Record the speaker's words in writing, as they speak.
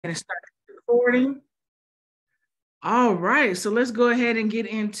And start recording. All right, so let's go ahead and get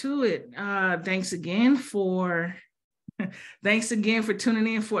into it. Thanks again for tuning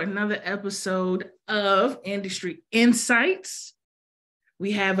in for another episode of Industry Insights.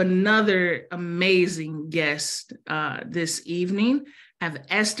 We have another amazing guest this evening. I have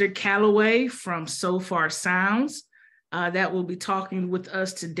Esther Calloway from Sofar Sounds that will be talking with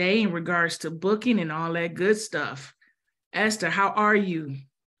us today in regards to booking and all that good stuff. Esther, how are you?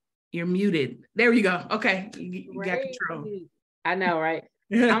 You're muted. There you go. Okay. You got control. I know, right?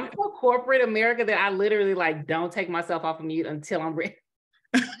 I'm so corporate America that I literally don't take myself off of mute until I'm ready.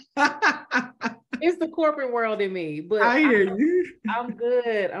 It's the corporate world in me, but I hear you. I'm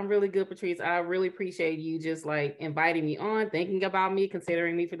good. I'm really good, Patrice. I really appreciate you just inviting me on, thinking about me,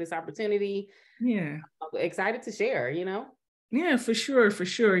 considering me for this opportunity. Yeah. I'm excited to share, Yeah, for sure.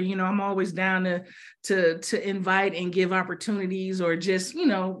 I'm always down to invite and give opportunities or just,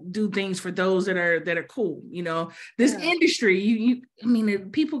 do things for those that are cool. This industry,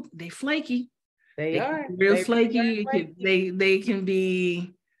 people, they flaky. They are real flaky. They can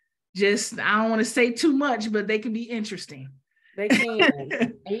be just, I don't want to say too much, but they can be interesting. They can.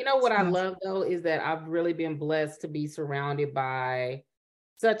 And you know what I love though, is that I've really been blessed to be surrounded by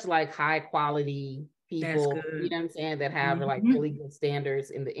such high quality people, you know what I'm saying, that have really good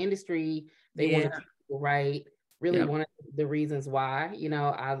standards in the industry. They want to treat people right. Really one of the reasons why,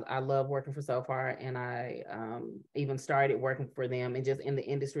 I love working for Sofar, and I even started working for them and just in the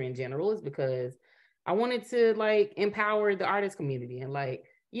industry in general is because I wanted to empower the artist community and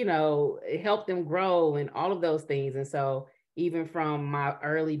help them grow and all of those things. And so even from my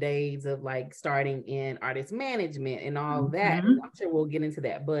early days of starting in artist management and all that, I'm sure we'll get into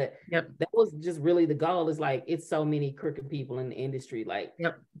that, but that was just really the goal is it's so many crooked people in the industry.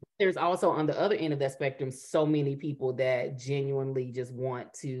 There's also on the other end of that spectrum, so many people that genuinely just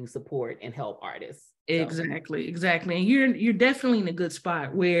want to support and help artists. Exactly. And you're definitely in a good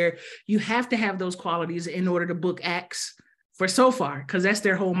spot where you have to have those qualities in order to book acts for Sofar, because that's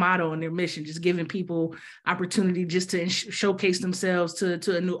their whole motto and their mission, just giving people opportunity just to showcase themselves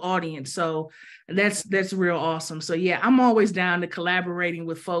to a new audience. So that's real awesome. So yeah, I'm always down to collaborating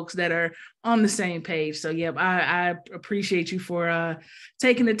with folks that are on the same page. So yeah, I appreciate you for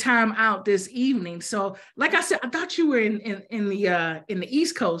taking the time out this evening. So like I said, I thought you were in the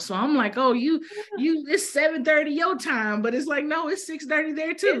East Coast. So I'm like, oh, you it's 7:30 your time, but it's no, it's 6:30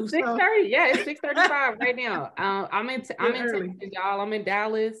 there too. It's 6:30. Yeah, it's 6:35 right now. I'm in Texas, y'all. I'm in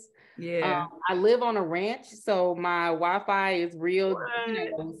Dallas. Yeah. I live on a ranch, so my Wi-Fi is real,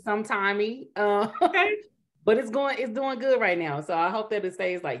 sometimey. Okay. But it's doing good right now. So I hope that it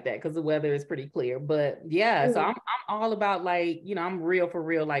stays like that because the weather is pretty clear. But yeah, so I'm all about I'm real for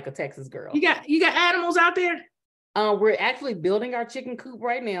real, like a Texas girl. You got animals out there? We're actually building our chicken coop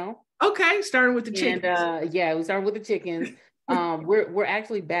right now. Okay, starting with the chickens. And we started with the chickens. We're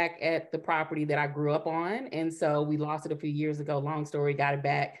actually back at the property that I grew up on, and so we lost it a few years ago. Long story, got it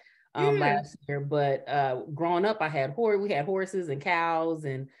back last year. But growing up, we had horses and cows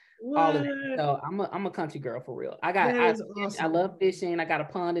and all of that. So I'm a country girl for real. Awesome. I love fishing. I got a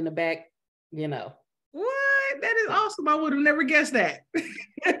pond in the back. What? That is awesome. I would have never guessed that. I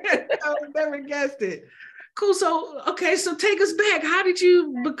would have never guessed it. Cool. So take us back. How did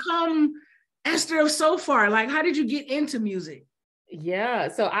you become Esther of Sofar? How did you get into music? Yeah,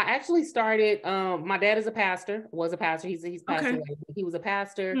 so I actually started. My dad was a pastor. He's passed away. He was a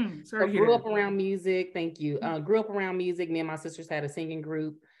pastor. So grew up around music. Thank you. Grew up around music. Me and my sisters had a singing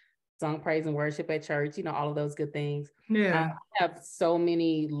group, sung praise and worship at church. All of those good things. Yeah, I have so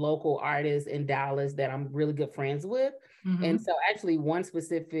many local artists in Dallas that I'm really good friends with, and so actually one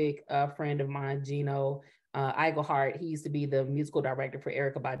specific friend of mine, Gino Eigelhart, he used to be the musical director for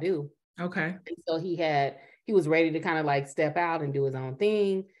Erykah Badu. Okay. And so he was ready to kind of step out and do his own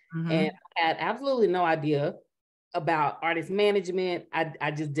thing. And I had absolutely no idea about artist management.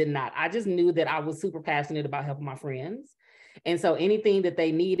 I just did not. I just knew that I was super passionate about helping my friends. And so anything that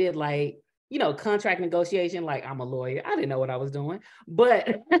they needed, contract negotiation, I'm a lawyer. I didn't know what I was doing, but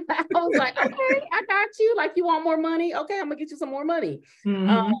I was like, okay, I got you. You want more money? Okay, I'm gonna get you some more money.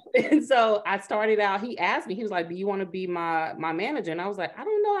 And so I started out, he asked me, he was like, do you want to be my manager? And I was like, I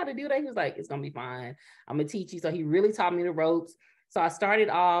don't know how to do that. He was like, it's gonna be fine. I'm gonna teach you. So he really taught me the ropes. So I started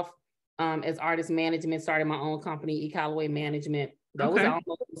off as artist management, started my own company, Calloway Management. That was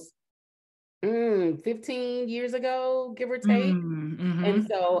almost 15 years ago, give or take. And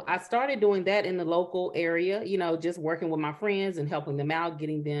so I started doing that in the local area, just working with my friends and helping them out,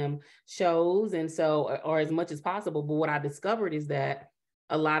 getting them shows. And so, or as much as possible. But what I discovered is that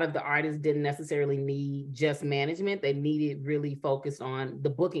a lot of the artists didn't necessarily need just management. They needed really focused on the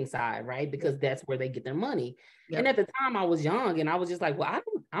booking side, right? Because that's where they get their money. Yep. And at the time I was young and I was just like, well,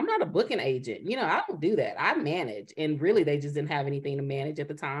 I'm not a booking agent. You know, I don't do that. I manage. And really, they just didn't have anything to manage at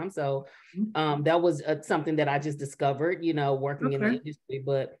the time. So that was something that I just discovered, you know, working in the industry.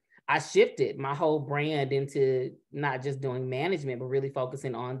 But I shifted my whole brand into not just doing management, but really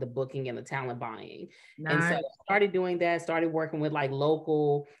focusing on the booking and the talent buying. Nice. And so I started doing that, started working with like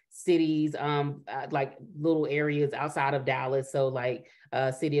local cities, like little areas outside of Dallas. So like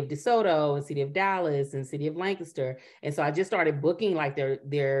city of DeSoto and city of Dallas and city of Lancaster. And so I just started booking like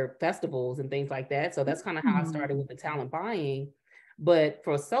their festivals and things like that. So that's kind of how I started with the talent buying. But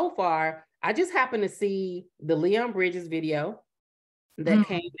for Sofar, I just happened to see the Leon Bridges video that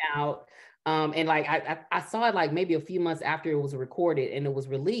came out. And like I saw it like maybe a few months after it was recorded and it was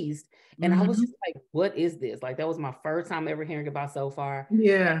released. And I was just like, what is this? Like that was my first time ever hearing about Sofar.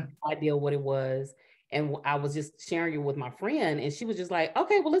 Yeah. I had no idea what it was. And I was just sharing it with my friend and she was just like,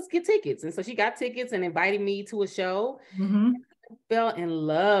 okay, well, let's get tickets. And so she got tickets and invited me to a show. I fell in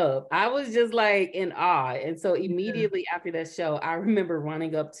love. I was just like in awe. And so immediately after that show, I remember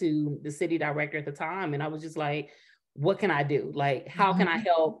running up to the city director at the time. And I was just like, what can I do? Like, how can I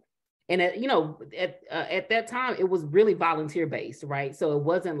help? And you know, at that time, it was really volunteer based, right? So it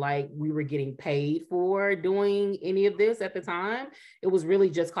wasn't like we were getting paid for doing any of this at the time. It was really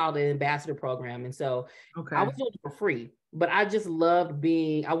just called an ambassador program. And so I was doing it for free, but I just loved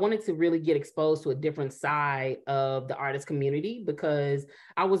I wanted to really get exposed to a different side of the artist community because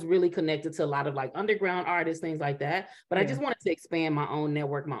I was really connected to a lot of like underground artists, things like that. But I just wanted to expand my own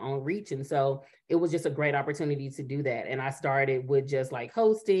network, my own reach. And so it was just a great opportunity to do that. And I started with just like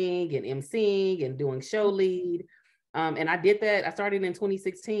hosting and emceeing and doing show lead. And I did that. I started in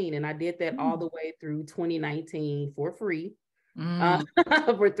 2016 and I did that all the way through 2019 for free.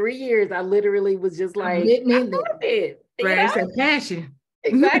 For 3 years, I literally was just like, I love it. Right, it's a passion.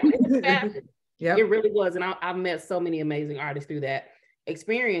 Exactly. It's a passion. It really was. And I met so many amazing artists through that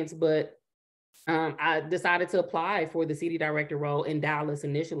experience. But I decided to apply for the city director role in Dallas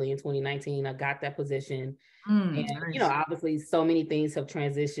initially in 2019. I got that position. And, you know, obviously so many things have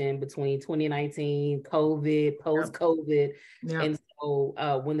transitioned between 2019, COVID, post-COVID. And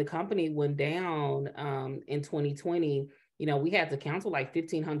so when the company went down in 2020, you know, we had to cancel like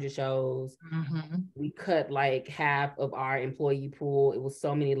 1,500 shows. We cut like half of our employee pool. It was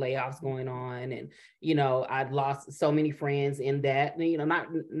so many layoffs going on. And, you know, I'd lost so many friends in that, you know,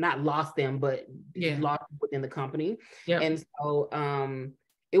 not lost them, but lost within the company. And so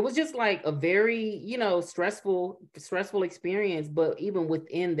it was just like a very, you know, stressful experience. But even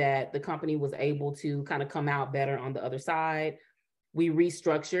within that, the company was able to kind of come out better on the other side. We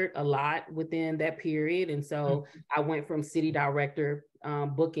restructured a lot within that period. And so I went from city director,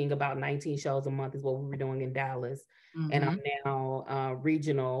 booking about 19 shows a month is what we were doing in Dallas. And I'm now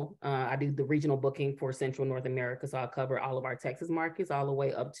regional. I do the regional booking for Central North America. So I cover all of our Texas markets all the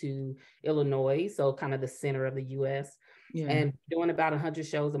way up to Illinois. So kind of the center of the US. And doing about 100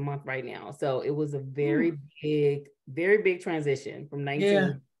 shows a month right now. So it was a very big transition from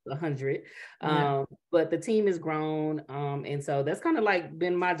 19 100. But the team has grown. And so that's kind of like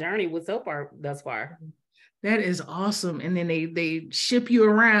been my journey with Sofar thus far. That is awesome. And then they ship you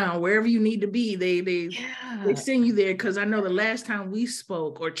around wherever you need to be. They send you there. Cause I know the last time we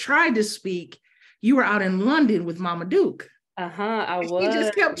spoke or tried to speak, you were out in London with Mama Duke. I was. She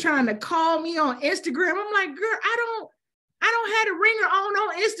just kept trying to call me on Instagram. I'm like, girl, I don't have a ringer on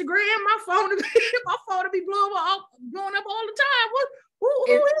Instagram. My phone to be blowing up all the time. Who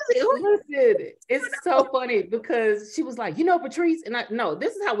is it? Listen, it's so funny because she was like, you know, Patrice, and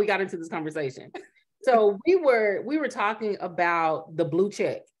this is how we got into this conversation. So we were talking about the blue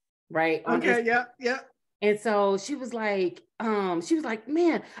check, right? Okay, yeah. And so she was like,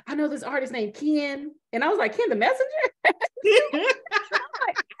 man, I know this artist named Ken. And I was like, Ken the Messenger? I'm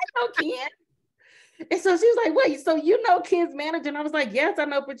like, I know Ken. And so she was like, wait, so you know Ken's manager? And I was like, yes, I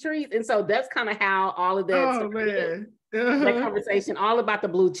know Patrice. And so that's kind of how all of that started. That conversation, all about the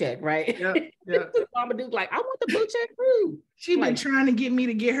blue check, right? Mama Duke, like, I want the blue check too. She been trying to get me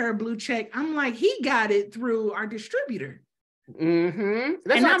to get her a blue check. I'm like, he got it through our distributor. That's and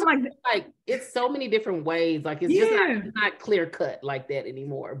I'm like, it's so many different ways. Like, it's just not clear cut like that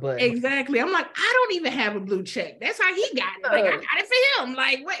anymore. But exactly, I'm like, I don't even have a blue check. That's how he got it. Like, I got it for him.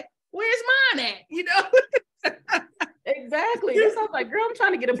 Like, where's mine at? You know. Exactly. That sounds like, girl, I'm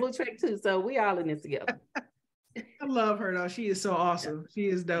trying to get a blue check too. So we all in this together. I love her though. She is so awesome. She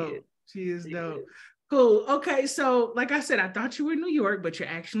is dope. She is dope. Cool. Okay. So like I said, I thought you were in New York, but you're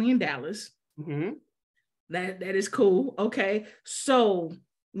actually in Dallas. That is cool. Okay. So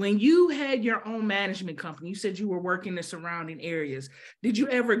when you had your own management company, you said you were working the surrounding areas. Did you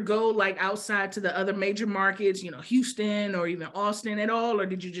ever go like outside to the other major markets, Houston or even Austin at all? Or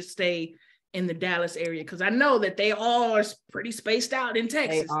did you just stay in the Dallas area? Because I know that they all are pretty spaced out in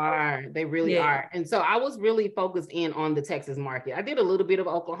Texas. They really are. And so I was really focused in on the Texas market. I did a little bit of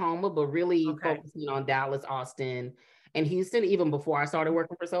Oklahoma, but really focusing on Dallas, Austin, and Houston, even before I started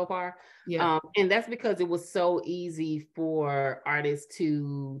working for Sofar. And that's because it was so easy for artists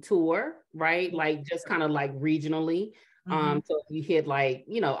to tour, right? Like just kind of like regionally. So if you hit like,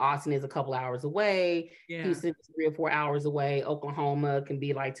 Austin is a couple hours away, Houston is 3 or 4 hours away, Oklahoma can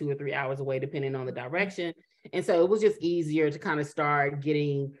be like 2 or 3 hours away, depending on the direction. And so it was just easier to kind of start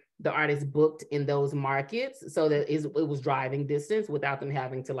getting the artists booked in those markets so that it was driving distance without them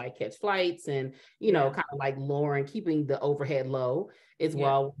having to like catch flights and, kind of like lowering, keeping the overhead low as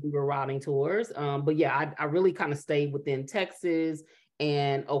well. We were routing tours. But yeah, I really kind of stayed within Texas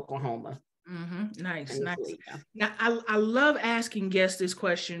and Oklahoma. Nice. Now, I love asking guests this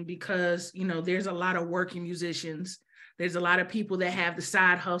question because, there's a lot of working musicians. There's a lot of people that have the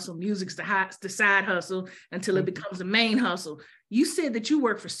side hustle. Music's the side hustle until it becomes the main hustle. You said that you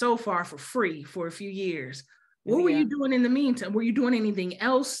worked for Sofar for free for a few years. What were you doing in the meantime? Were you doing anything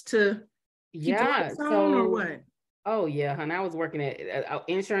else to keep the lights on or what? Oh yeah, honey. I was working at an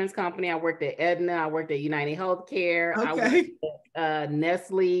insurance company. I worked at Aetna. I worked at United Healthcare. I worked at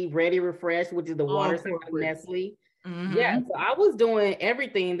Nestle, Ready Refresh, which is the water side of Nestle. Yeah, so I was doing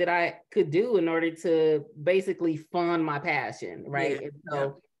everything that I could do in order to basically fund my passion, right? And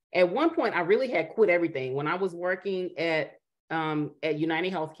so at one point, I really had quit everything. When I was working at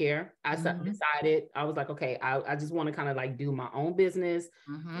United Healthcare, I decided, I was like, okay, I just want to kind of like do my own business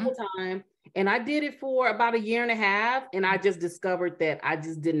full time. And I did it for about 1.5 years. And I just discovered that I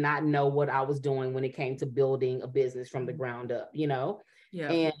just did not know what I was doing when it came to building a business from the ground up,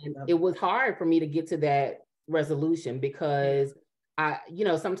 And it was hard for me to get to that resolution because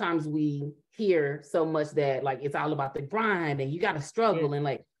sometimes we hear so much that like it's all about the grind and you got to struggle and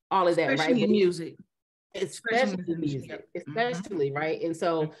like all of that, right? Especially in music. Especially music, right? And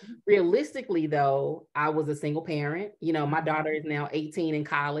so realistically though, I was a single parent. My daughter is now 18 in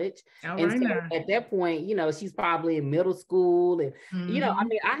college. And so at that point, she's probably in middle school. And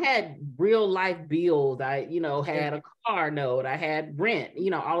I had real life bills. I, had a car note, I had rent,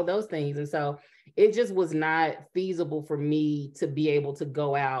 all of those things. And so it just was not feasible for me to be able to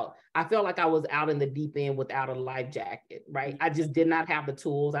go out. I felt like I was out in the deep end without a life jacket, right? I just did not have the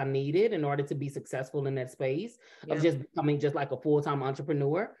tools I needed in order to be successful in that space of just becoming just like a full-time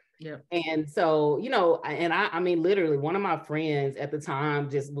entrepreneur. And so, and I mean, literally one of my friends at the time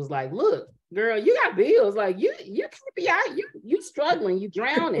just was like, look, girl, you got bills. Like you can't be out, you struggling, you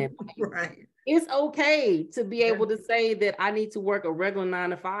drowning. Right. It's okay to be able to say that I need to work a regular 9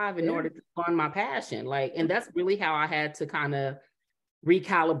 to 5 in order to fund my passion. Like, and that's really how I had to kind of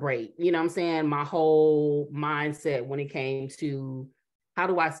recalibrate, my whole mindset when it came to how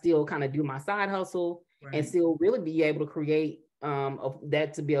do I still kind of do my side hustle and still really be able to create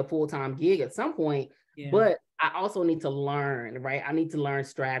that to be a full-time gig at some point. But I also need to learn, right? I need to learn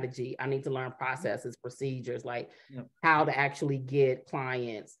strategy. I need to learn processes, procedures, like how to actually get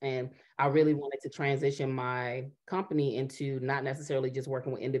clients. And I really wanted to transition my company into not necessarily just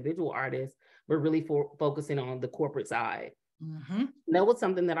working with individual artists, but really focusing on the corporate side. That was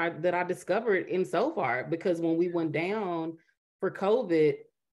something that I discovered in Sofar, because when we went down for COVID,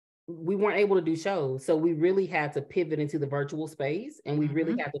 we weren't able to do shows. So we really had to pivot into the virtual space, and we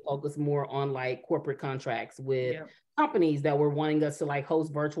really had to focus more on like corporate contracts with companies that were wanting us to like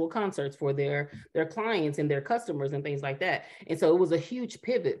host virtual concerts for their clients and their customers and things like that. And so it was a huge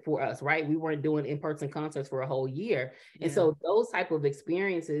pivot for us, right? We weren't doing in-person concerts for a whole year. And so those type of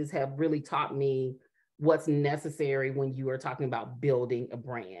experiences have really taught me what's necessary when you are talking about building a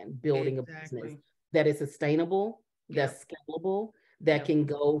brand, building a business that is sustainable, that's scalable, that can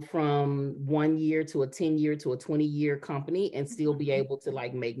go from 1 year to a 10-year to a 20-year company and still be able to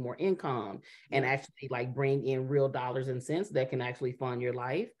like make more income and actually like bring in real dollars and cents that can actually fund your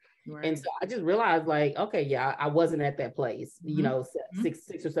life. And so I just realized like, okay, I wasn't at that place,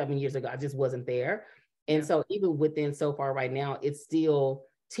 6 or 7 years ago, I just wasn't there. And so even within Sofar right now, it's still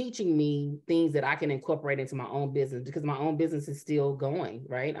teaching me things that I can incorporate into my own business, because my own business is still going,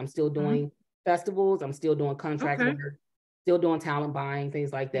 right? I'm still doing festivals. I'm still doing contract work, still doing talent buying,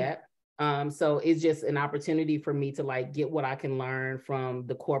 things like that. So it's just an opportunity for me to like get what I can learn from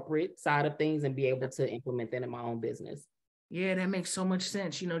the corporate side of things and be able to implement that in my own business. Yeah, that makes so much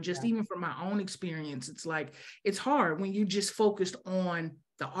sense. Just even from my own experience, it's like, it's hard when you just focused on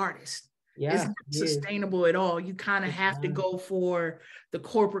the artist. It's not sustainable at all. You kind of have to go for the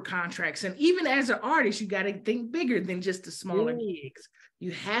corporate contracts. And even as an artist, you got to think bigger than just the smaller gigs.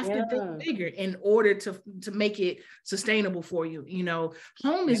 You have to think bigger in order to make it sustainable for you. You know,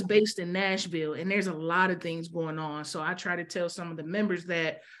 home is based in Nashville, and there's a lot of things going on. So I try to tell some of the members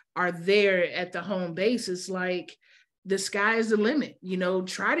that are there at the home base, it's like, the sky is the limit. You know,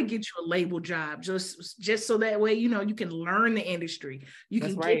 try to get you a label job just so that way, you know, you can learn the industry. You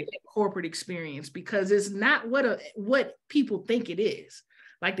can get that corporate experience, because it's not what people think it is.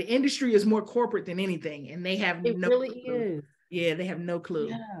 Like, the industry is more corporate than anything, and they have no clue. Yeah, they have no clue.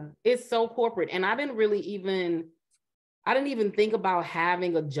 Yeah, it's so corporate. And I didn't even think about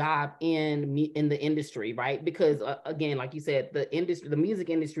having a job in the industry, right? Because again, like you said, the music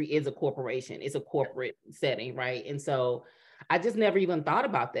industry is a corporation. It's a corporate setting, right? And so I just never even thought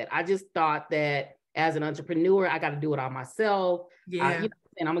about that. I just thought that as an entrepreneur, I got to do it all myself. Yeah.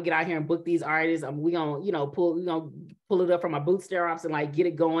 And I'm gonna get out here and book these artists. We gonna pull it up from my bootstraps and like get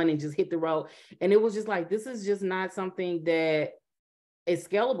it going and just hit the road. And it was just like, this is just not something that is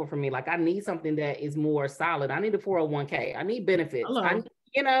scalable for me. Like, I need something that is more solid. I need a 401k. I need benefits. I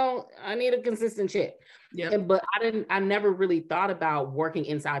need a consistent check. Yeah. But I never really thought about working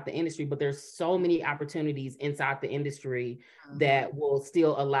inside the industry, but there's so many opportunities inside the industry that will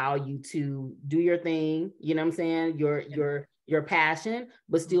still allow you to do your thing. You know what I'm saying? Your passion,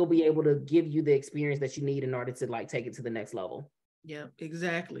 but still be able to give you the experience that you need in order to like take it to the next level. Yeah,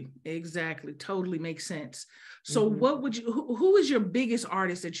 exactly. Totally makes sense. So what would you, who is your biggest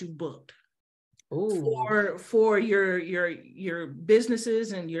artist that you booked for your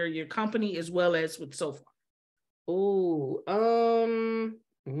businesses and your company, as well as with Sofar? Let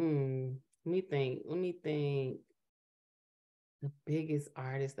me think. The biggest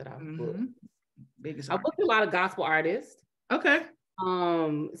artist that I've booked. I booked a lot of gospel artists. Okay.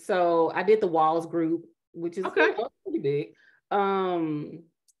 So I did the Walls group, which is pretty big.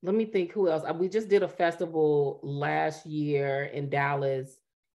 Let me think who else. We just did a festival last year in Dallas,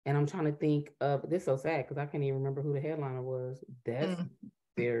 and I'm trying to think of, this is so sad because I can't even remember who the headliner was. That's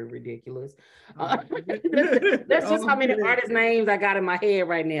very ridiculous. That's just how many artist names I got in my head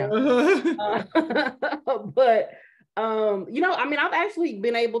right now. But I've actually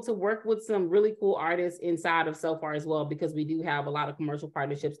been able to work with some really cool artists inside of Sofar as well, because we do have a lot of commercial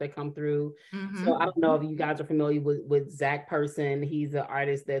partnerships that come through. So I don't know if you guys are familiar with Zach Person. He's an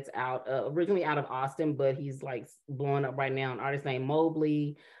artist that's originally out of Austin, but he's like blowing up right now. An artist named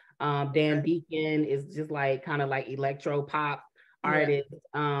Mobley. Dan Beacon is just like kind of like electro pop artist.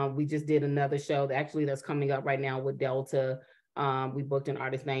 We just did another show that's coming up right now with Delta. We booked an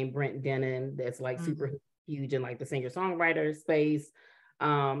artist named Brent Denon that's like super huge in like the singer-songwriter space.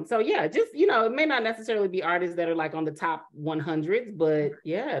 So yeah, just, it may not necessarily be artists that are like on the top 100s, but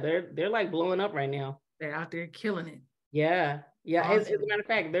yeah, they're like blowing up right now. They're out there killing it. Yeah. Awesome. As a matter of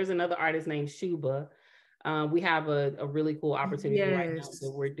fact, there's another artist named Shuba. We have a really cool opportunity right now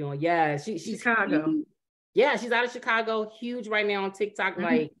that we're doing. Yeah, she's Chicago. Huge. Yeah, she's out of Chicago, huge right now on TikTok,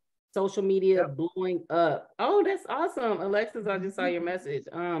 like social media blowing up. Oh, that's awesome. Alexis, I just saw your message.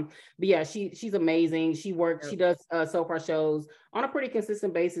 But yeah, she's amazing. She does Sofar shows on a pretty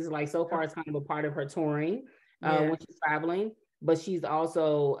consistent basis. Like Sofar is kind of a part of her touring when she's traveling. But she's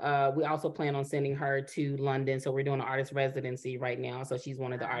also, we also plan on sending her to London. So we're doing an artist residency right now. So she's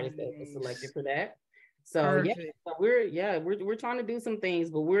one of the artists that was selected for that. So we're trying to do some things,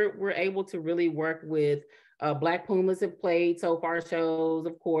 but we're able to really work with Black Pumas have played Sofar shows,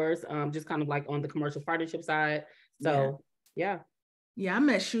 of course, just kind of like on the commercial partnership side. So yeah, I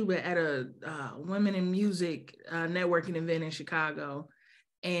met Shuba at a Women in Music networking event in Chicago,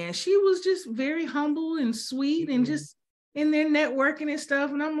 and she was just very humble and sweet and just in there networking and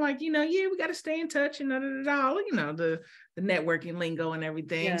stuff. And I'm like, we got to stay in touch and the networking lingo and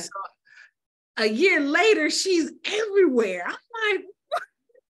everything. Yeah. So a year later, she's everywhere. I'm like,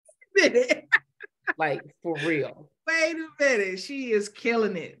 wait a minute. Like, for real. Wait a minute. She is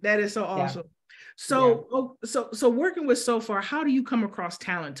killing it. That is so awesome. So working with Sofar, how do you come across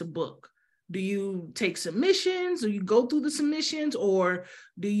talent to book? Do you take submissions, or you go through the submissions, or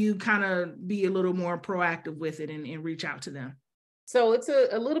do you kind of be a little more proactive with it and reach out to them? So it's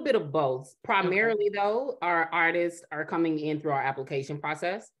a little bit of both. Primarily, though, our artists are coming in through our application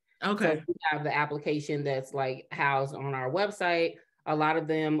process. Okay. So we have the application that's like housed on our website. A lot of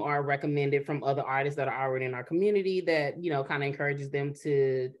them are recommended from other artists that are already in our community that, kind of encourages them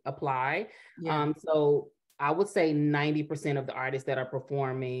to apply. Yeah. So I would say 90% of the artists that are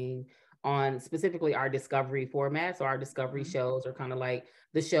performing on specifically our discovery format. So our discovery shows are kind of like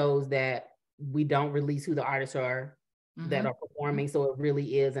the shows that we don't release who the artists are that are performing. So it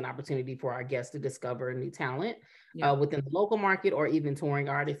really is an opportunity for our guests to discover new talent within the local market or even touring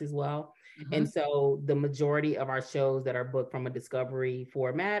artists as well. And so the majority of our shows that are booked from a discovery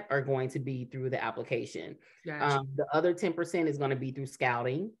format are going to be through the application. Gotcha. The other 10% is going to be through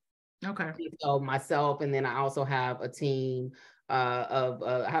scouting. Okay. So myself, and then I also have a team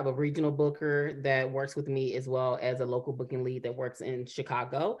I have a regional booker that works with me, as well as a local booking lead that works in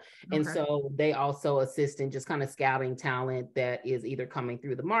Chicago. And so they also assist in just kind of scouting talent that is either coming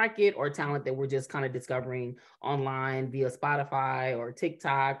through the market or talent that we're just kind of discovering online via Spotify or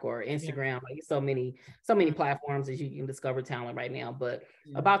TikTok or Instagram. Like so many platforms that you can discover talent right now, but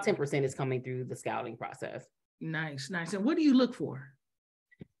about 10% is coming through the scouting process. Nice. And what do you look for?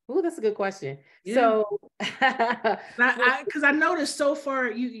 Oh, that's a good question. So, because I noticed so far,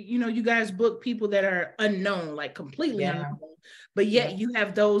 you guys book people that are unknown, like completely unknown, but yet you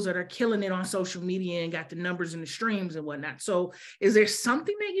have those that are killing it on social media and got the numbers and the streams and whatnot. So, is there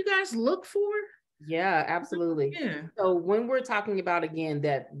something that you guys look for? Yeah, absolutely. Yeah. So when we're talking about, again,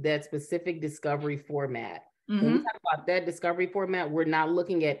 that specific discovery format, when we talk about that discovery format, we're not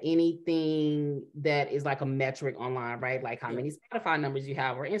looking at anything that is like a metric online, right? Like how many Spotify numbers you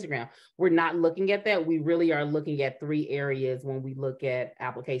have or Instagram. We're not looking at that. We really are looking at 3 areas when we look at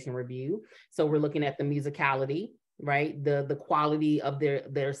application review. So we're looking at the musicality, right? The quality of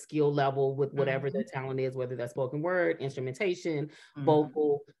their skill level with whatever their talent is, whether that's spoken word, instrumentation,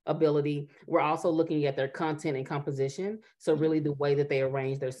 vocal ability. We're also looking at their content and composition. So really the way that they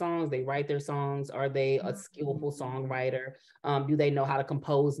arrange their songs, they write their songs. Are they a skillful songwriter? Do they know how to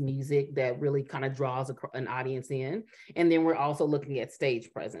compose music that really kind of draws an audience in? And then we're also looking at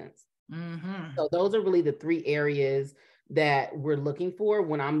stage presence. So those are really the 3 areas that we're looking for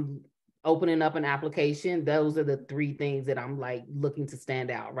when I'm opening up an application. Those are the 3 things that I'm like looking to stand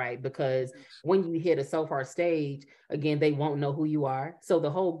out, right? Because when you hit a Sofar stage, again, they won't know who you are. So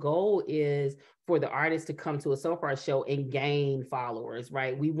the whole goal is for the artist to come to a Sofar show and gain followers,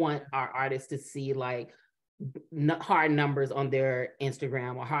 right? We want our artists to see like hard numbers on their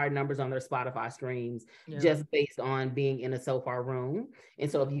Instagram or hard numbers on their Spotify streams, just based on being in a Sofar room. And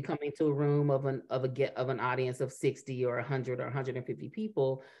so if you come into a room of an audience of 60 or 100 or 150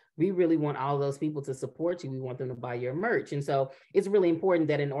 people, we really want all those people to support you. We want them to buy your merch. And so it's really important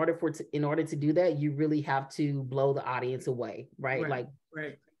that in order to do that, you really have to blow the audience away, right?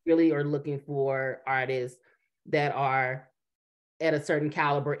 Really are looking for artists that are at a certain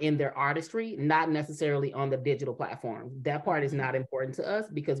caliber in their artistry, not necessarily on the digital platform. That part is not important to us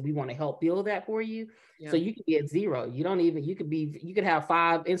because we want to help build that for you. So you could be at 0. You could have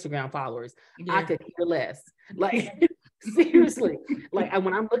 5 Instagram followers. I could care less. Like seriously, like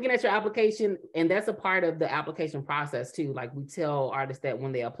when I'm looking at your application, and that's a part of the application process too. Like we tell artists that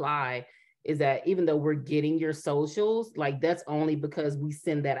when they apply, is that even though we're getting your socials, like that's only because we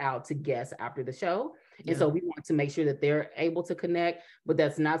send that out to guests after the show. And so we want to make sure that they're able to connect, but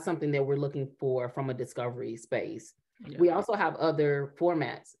that's not something that we're looking for from a discovery space. We also have other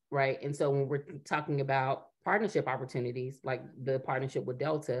formats, right? And so when we're talking about partnership opportunities, like the partnership with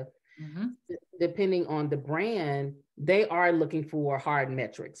Delta, depending on the brand, they are looking for hard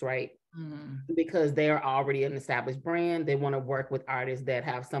metrics, right? Because they are already an established brand. They want to work with artists that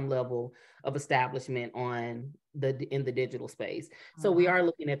have some level of establishment in the digital space. So we are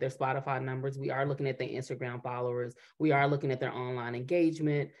looking at their Spotify numbers. We are looking at their Instagram followers. We are looking at their online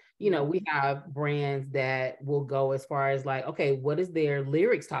engagement. We have brands that will go as far as like, okay, what is their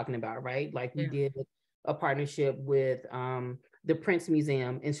lyrics talking about, right? Like we did a partnership with the Prince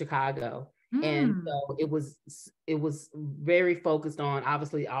Museum in Chicago. And so it was very focused on,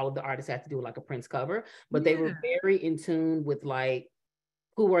 obviously all of the artists had to do like a Prince cover, but they were very in tune with like,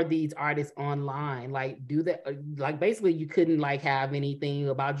 who are these artists online? Like do that, like basically you couldn't like have anything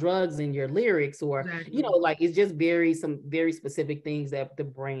about drugs in your lyrics or, like it's just some very specific things that the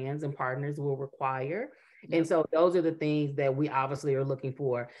brands and partners will require. And so those are the things that we obviously are looking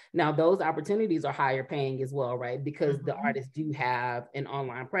for. Now, those opportunities are higher paying as well, right? Because the artists do have an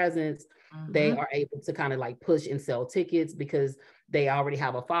online presence. They are able to kind of like push and sell tickets because they already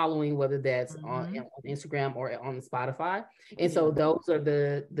have a following, whether that's on Instagram or on Spotify. And so those are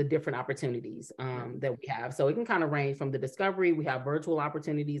the different opportunities that we have. So it can kind of range from the discovery, we have virtual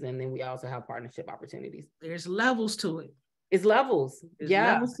opportunities, and then we also have partnership opportunities. There's levels to it. It's levels. There's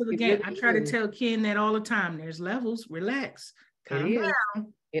levels to the game. Really I try to tell Ken that all the time. There's levels. Relax. Calm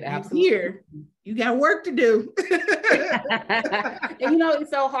down. It absolutely. Here, you got work to do. And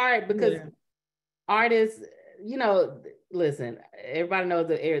it's so hard because artists, listen, everybody knows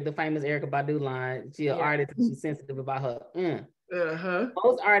the famous Erykah Badu line. She's an artist and she's sensitive about her.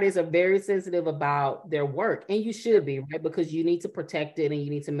 Most artists are very sensitive about their work, and you should be, right? Because you need to protect it and you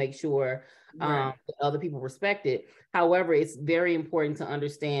need to make sure that other people respect it. However, it's very important to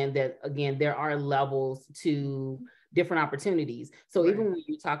understand that, again, there are levels to different opportunities. So even when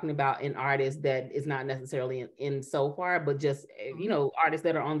you're talking about an artist that is not necessarily in Sofar, but just, you know, artists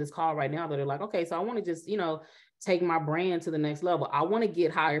that are on this call right now that are like, okay, so I want to just, you know, take my brand to the next level. I want to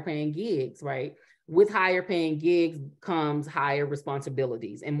get higher paying gigs, right? With higher paying gigs comes higher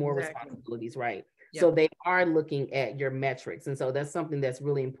responsibilities and more responsibilities, right? Yep. So they are looking at your metrics. And so that's something that's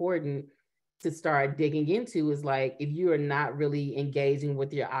really important to start digging into, is like, if you are not really engaging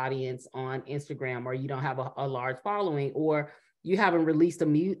with your audience on Instagram, or you don't have a large following, or you haven't released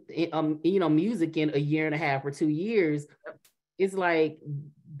music in a year and a half or 2 years, it's like,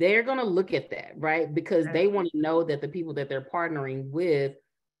 they're going to look at that, right? Because they want to know that the people that they're partnering with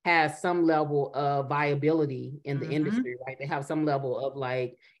has some level of viability in the industry, right? They have some level of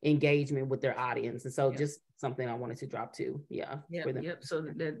like engagement with their audience. And so just something I wanted to drop too. Yeah. Yep. So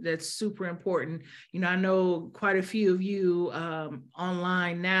that's super important. You know, I know quite a few of you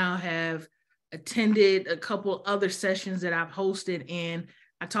online now have attended a couple other sessions that I've hosted, and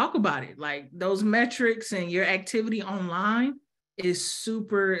I talk about it. Like, those metrics and your activity online is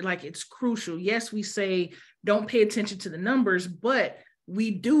super, like, it's crucial. Yes, we say don't pay attention to the numbers, but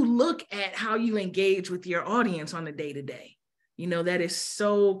we do look at how you engage with your audience on a day-to-day. You know, that is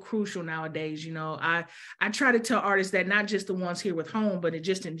so crucial nowadays. You know, I try to tell artists that, not just the ones here with Home, but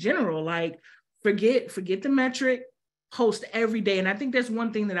just in general, like, forget the metric, post every day. And I think that's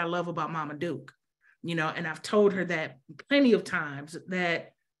one thing that I love about Mama Duke, you know, and I've told her that plenty of times,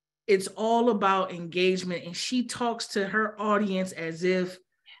 that it's all about engagement. And she talks to her audience as if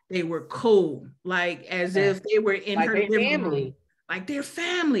they were cool, like as if they were in her living room. Like their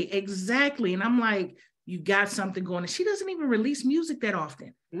family, exactly. And I'm like, you got something going. And she doesn't even release music that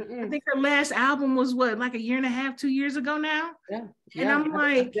often. I think her last album was what, like a year and a half, 2 years ago now? Yeah. And I'm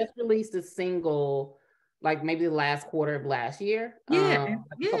like, I just released a single, like maybe the last quarter of last year. A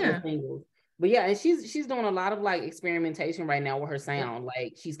couple of singles. But yeah, and she's doing a lot of like experimentation right now with her sound.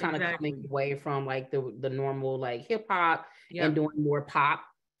 Like, she's kind of coming away from like the normal like hip hop and doing more pop.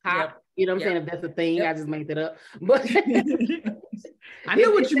 You know what I'm saying? If that's a thing, I just made that up. But I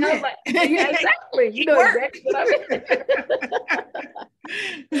know what you meant. Like, yeah, exactly. You know exactly what I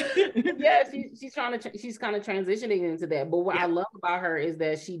mean. Yeah, she's kind of transitioning into that. But what I love about her is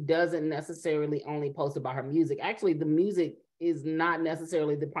that she doesn't necessarily only post about her music. Actually, the music is not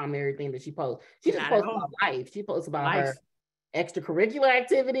necessarily the primary thing that she posts. She just posts about life. She posts about her extracurricular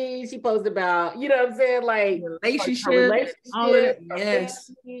activities. She posts about, you know what I'm saying, like relationship, all of that.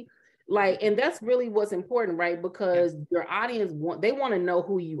 Yes. Family. Like, and that's really what's important, right? Because your audience want to know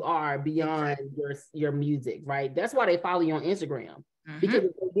who you are beyond your music, right? That's why they follow you on Instagram. Because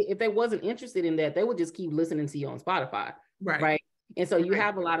if they wasn't interested in that, they would just keep listening to you on Spotify, right? And so you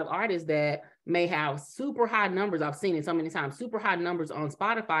have a lot of artists that may have super high numbers. I've seen it so many times, super high numbers on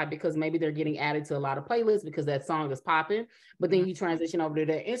Spotify, because maybe they're getting added to a lot of playlists because that song is popping. But then you transition over to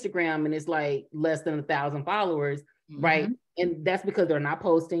their Instagram and it's like less than 1,000 followers, right? And that's because they're not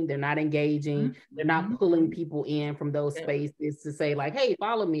posting, they're not engaging, they're not pulling people in from those spaces to say like, hey,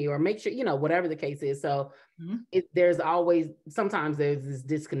 follow me, or make sure, you know, whatever the case is. So sometimes there's this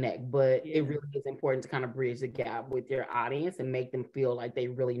disconnect, but it really is important to kind of bridge the gap with your audience and make them feel like they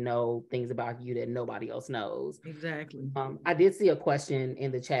really know things about you that nobody else knows. Exactly. I did see a question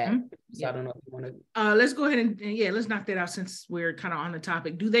in the chat. So I don't know if you want to. Let's go ahead and let's knock that out since we're kind of on the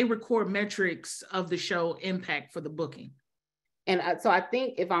topic. Do they record metrics of the show impact for the booking? And so I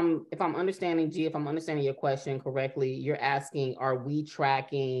think if I'm understanding your question correctly, you're asking, are we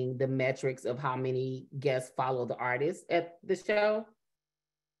tracking the metrics of how many guests follow the artist at the show?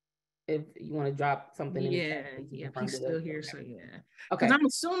 If you want to drop something in the chat, he's still here. So okay. Because I'm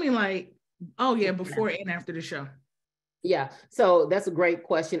assuming like, before and after the show. Yeah, so that's a great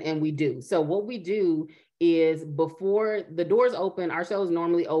question, and we do. So what we do is, before the doors open, our shows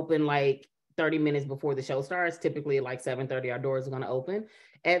normally open like 30 minutes before the show starts. Typically like 7:30, our doors are going to open.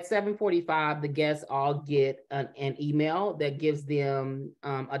 At 7:45, the guests all get an email that gives them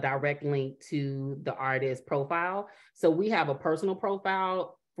a direct link to the artist profile. So we have a personal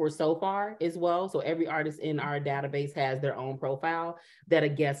profile for Sofar as well. So every artist in our database has their own profile that a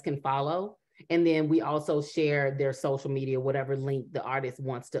guest can follow. And then we also share their social media, whatever link the artist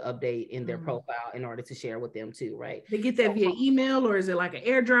wants to update in their profile in order to share with them too, right? They get that via email, or is it like an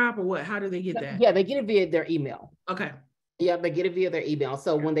airdrop, or what? How do they get that? Yeah, they get it via their email. Okay. Yeah, they get it via their email.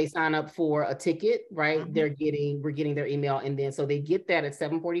 So when they sign up for a ticket, right, we're getting their email, and then so they get that at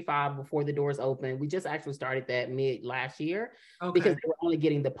 7:45 before the doors open. We just actually started that mid last year because they were only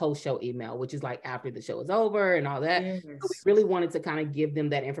getting the post-show email, which is like after the show is over and all that. Yes. So we really wanted to kind of give them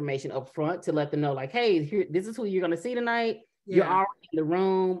that information up front to let them know, like, hey, here, this is who you're going to see tonight. You're already in the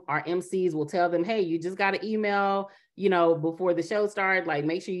room. Our MCs will tell them, hey, you just got an email, before the show started. Like,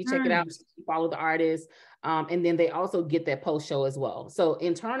 make sure you check it out, follow the artist. And then they also get that post show as well. So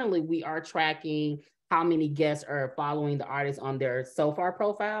internally, we are tracking how many guests are following the artist on their Sofar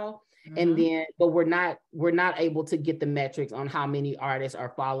profile. And then, but we're not able to get the metrics on how many artists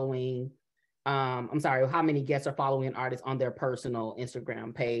are following. How many guests are following an artist on their personal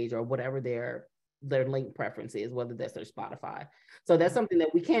Instagram page or whatever their link preference is, whether that's their Spotify. So that's something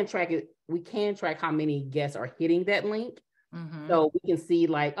that we can't track it. We can track how many guests are hitting that link. So we can see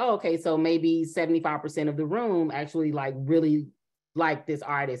like, oh, okay, so maybe 75% of the room actually like really like this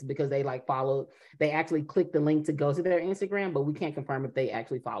artist because they like they actually click the link to go to their Instagram, but we can't confirm if they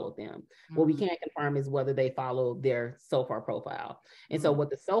actually followed them. What we can't confirm is whether they follow their Sofar profile. And so what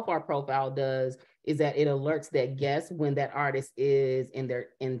the Sofar profile does is that it alerts that guest when that artist is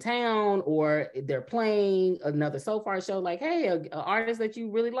in town or they're playing another Sofar show, like, hey, an artist that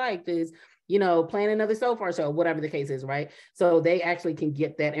you really liked is playing another Sofar show, whatever the case is, right? So they actually can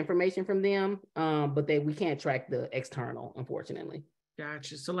get that information from them, but we can't track the external, unfortunately.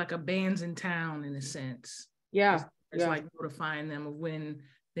 Gotcha. So like a band's in town in a sense. Yeah. It's like notifying them of when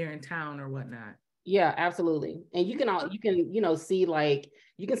they're in town or whatnot. Yeah, absolutely. And you can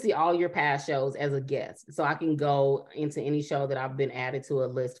see all your past shows as a guest. So I can go into any show that I've been added to a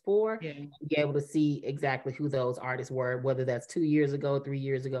list for and be able to see exactly who those artists were, whether that's 2 years ago, 3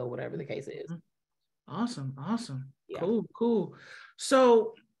 years ago, whatever the case is. Awesome. Yeah. Cool.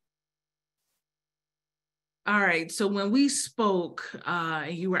 So, all right. So when we spoke,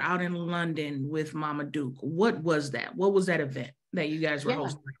 you were out in London with Mama Duke. What was that? What was that event that you guys were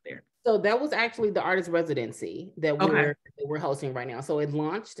hosting right there? So that was actually the artist residency that we're hosting right now. So it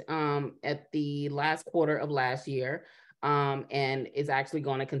launched at the last quarter of last year, and it's actually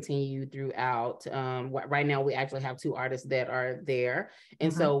going to continue throughout. Right now, we actually have 2 artists that are there.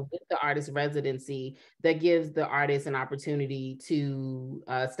 And so with the artist residency, that gives the artist an opportunity to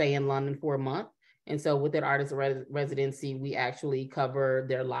stay in London for a month. And so with that artist residency, we actually cover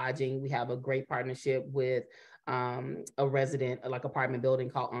their lodging. We have a great partnership with a resident, like apartment building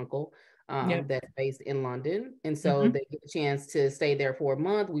called Uncle, that's based in London. And so they get a chance to stay there for a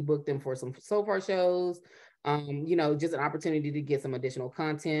month. We booked them for some Sofar shows, just an opportunity to get some additional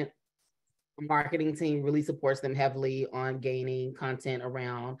content. The marketing team really supports them heavily on gaining content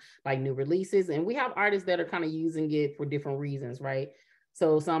around like new releases. And we have artists that are kind of using it for different reasons, right?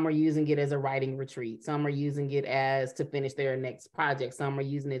 So some are using it as a writing retreat. Some are using it as to finish their next project. Some are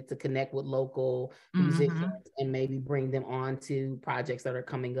using it to connect with local musicians and maybe bring them on to projects that are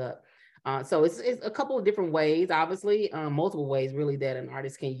coming up. So it's a couple of different ways, obviously, multiple ways really that an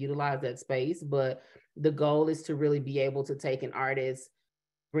artist can utilize that space. But the goal is to really be able to take an artist,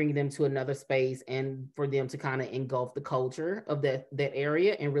 bring them to another space, and for them to kind of engulf the culture of that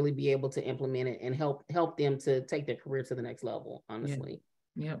area and really be able to implement it and help them to take their career to the next level, honestly.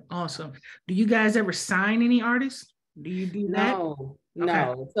 Yeah. Awesome. Do you guys ever sign any artists? Do you do that?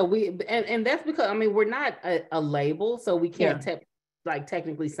 No. So and that's because, we're not a label, so we can't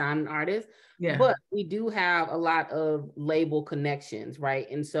technically sign an artist, but we do have a lot of label connections,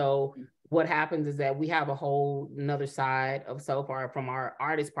 right? And so what happens is that we have a whole another side of Sofar from our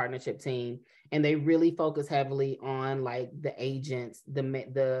artist partnership team, and they really focus heavily on like the agents, the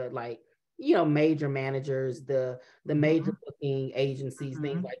major managers, the major booking agencies,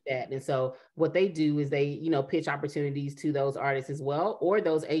 things like that. And so what they do is they, pitch opportunities to those artists as well, or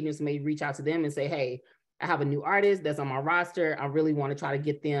those agents may reach out to them and say, hey, I have a new artist that's on my roster. I really want to try to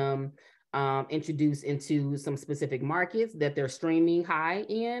get them introduced into some specific markets that they're streaming high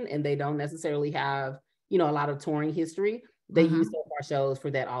in, and they don't necessarily have, a lot of touring history. They use Sofar shows for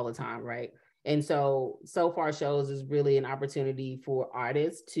that all the time, right? And so Sofar shows is really an opportunity for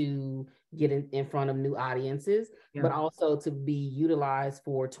artists to get in front of new audiences, but also to be utilized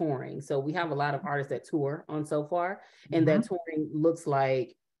for touring. So we have a lot of artists that tour on Sofar, and that touring looks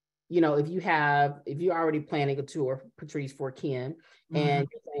like, if you're already planning a tour, Patrice, for Ken, and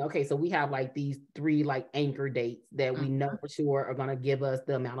you're saying, okay, so we have like these 3 like anchor dates that we know for sure are going to give us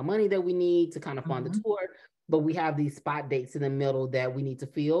the amount of money that we need to kind of fund the tour, but we have these spot dates in the middle that we need to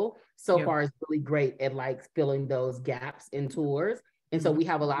fill. Sofar is really great at like filling those gaps in tours. And so we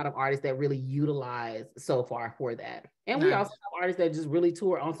have a lot of artists that really utilize Sofar for that. And we also have artists that just really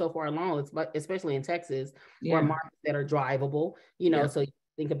tour on Sofar alone, especially in Texas or markets that are drivable, so you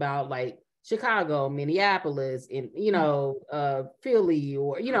think about like Chicago, Minneapolis, and, Philly,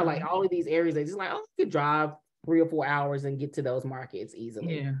 or, like all of these areas that just like, oh, you could drive 3 or 4 hours and get to those markets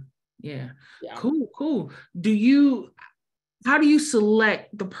easily. Yeah. Cool. How do you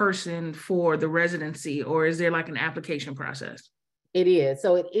select the person for the residency, or is there like an application process? It is.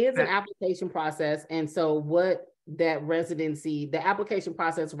 So it is an application process. And so what that residency, the application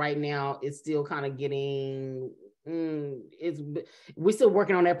process right now is still kind of getting, we're still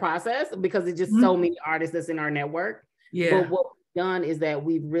working on that process because it's just so many artists that's in our network. But what we've done is that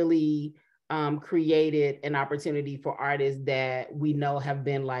we've really created an opportunity for artists that we know have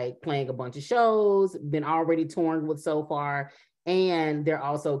been like playing a bunch of shows, been already touring with Sofar, and they're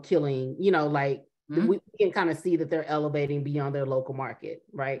also killing, we can kind of see that they're elevating beyond their local market,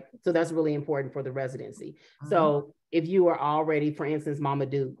 right? So that's really important for the residency. So if you are already, for instance, Mama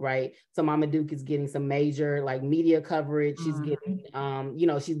Duke, right? So Mama Duke is getting some major like media coverage. She's getting,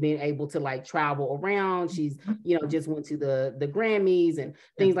 she's being able to like travel around. She's, just went to the Grammys and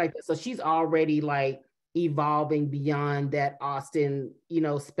things like that. So she's already like evolving beyond that Austin,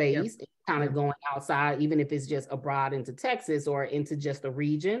 space, kind of going outside, even if it's just abroad into Texas or into just a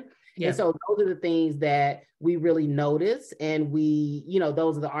region. And so those are the things that we really notice. And we,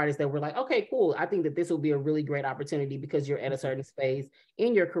 those are the artists that we're like, okay, cool. I think that this will be a really great opportunity because you're at a certain space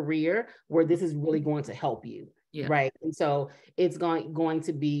in your career where this is really going to help you. Right. And so it's going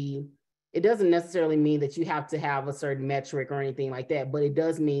to be, it doesn't necessarily mean that you have to have a certain metric or anything like that, but it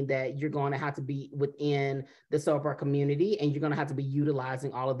does mean that you're going to have to be within the Sofar community and you're going to have to be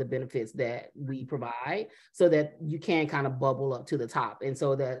utilizing all of the benefits that we provide so that you can kind of bubble up to the top. And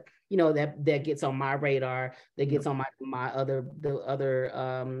so that, that gets on my radar, that gets on my other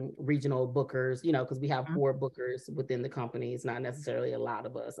regional bookers, because we have 4 bookers within the company. It's not necessarily a lot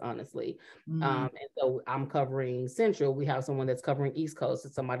of us, honestly. And so I'm covering Central. We have someone that's covering East Coast,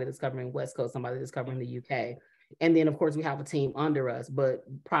 and somebody that's covering West Coast, somebody that's covering the UK. And then of course we have a team under us, but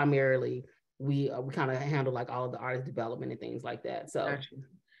primarily we kind of handle like all of the artist development and things like that. So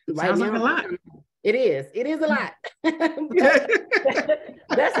right sounds now, like a lot. It is a lot.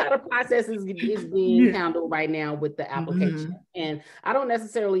 That's how the process is being handled right now with the application. And I don't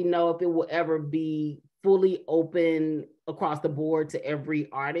necessarily know if it will ever be fully open across the board to every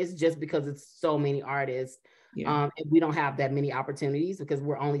artist, just because it's so many artists. And we don't have that many opportunities because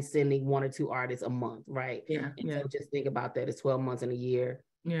we're only sending 1 or 2 artists a month, right? So just think about that. It's 12 months in a year.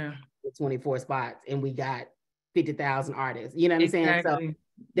 With 24 spots, and we got 50,000 artists. You know what I'm saying? So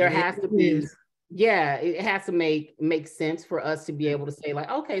there has to be, it has to make sense for us to be able to say like,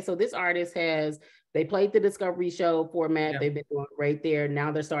 okay, so this artist they played the Discovery Show format. They've been doing great there.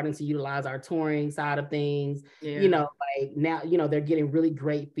 Now they're starting to utilize our touring side of things. Like now, they're getting really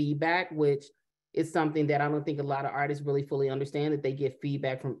great feedback, which is something that I don't think a lot of artists really fully understand, that they get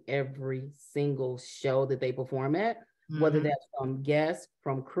feedback from every single show that they perform at, whether that's from guests,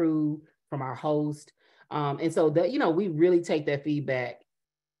 from crew, from our host. And so that, we really take that feedback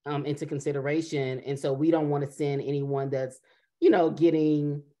into consideration. And so we don't want to send anyone that's,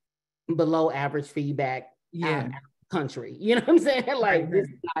 getting below average feedback out of the country. You know what I'm saying? Like this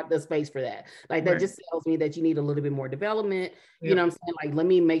is not the space for that. Like that just tells me that you need a little bit more development. You know what I'm saying? Like, let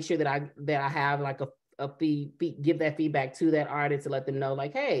me make sure that I have like give that feedback to that artist to let them know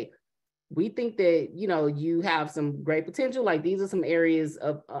like, hey, we think that, you have some great potential. Like these are some areas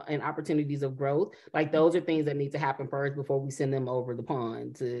of and opportunities of growth. Like those are things that need to happen first before we send them over the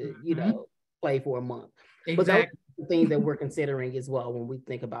pond to, play for a month. But those are the things that we're considering as well when we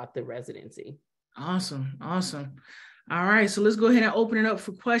think about the residency. Awesome. All right, so let's go ahead and open it up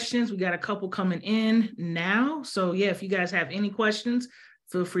for questions. We got a couple coming in now. So if you guys have any questions,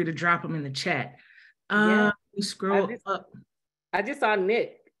 feel free to drop them in the chat. We scroll up. I just saw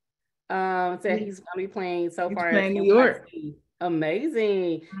Nick. Said he's going to be playing Sofar in New York.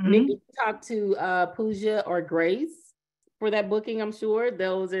 Amazing. Nick, did you talk to Pooja or Grace for that booking? I'm sure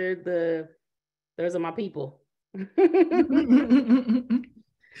those are my people. Well,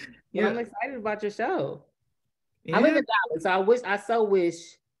 I'm excited about your show. I live in Dallas, so I so wish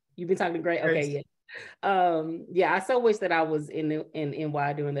you've been talking to Grace. Okay, I so wish that I was in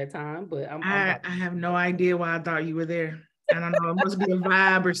NY during that time, but I have no idea why I thought you were there. I don't know. It must be a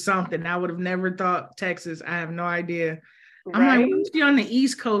vibe or something. I would have never thought Texas. I have no idea. Right? I'm like, what's she on the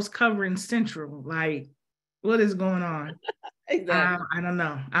East Coast covering Central? Like, what is going on? Exactly. I don't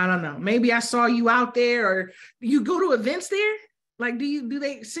know. Maybe I saw you out there, or you go to events there? Like, do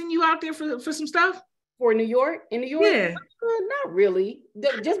they send you out there for some stuff? For New York, in New York, Yeah. Not really.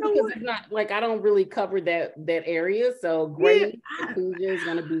 Just because it's not like I don't really cover that area. So Gray Inclusion is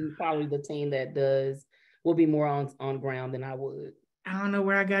going to be probably the team that will be more on ground than I would. I don't know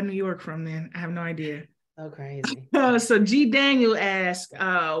where I got New York from then. I have no idea. Oh, crazy. So G. Daniel asked,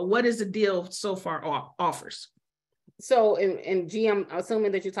 what is the deal Sofar offers? So, and G, I'm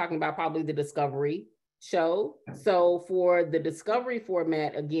assuming that you're talking about probably the Discovery show. So for the Discovery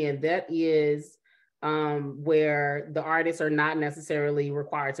format, again, that is where the artists are not necessarily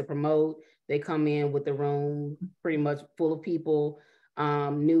required to promote. They come in with the room pretty much full of people,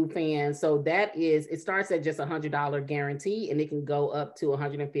 new fans. So it starts at just $100 guarantee, and it can go up to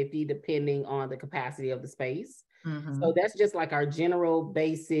 $150 depending on the capacity of the space. So that's just like our general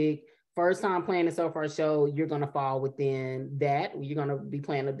basic first time playing the Sofar show. You're going to fall within that. You're going to be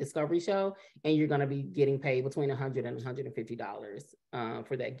playing a Discovery show, and you're going to be getting paid between $100 and $150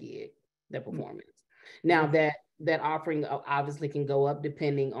 for that gig, that performance. Now that offering obviously can go up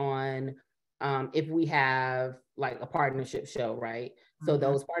depending on if we have like a partnership show, right? So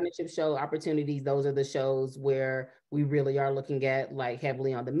those partnership show opportunities, those are the shows where we really are looking at like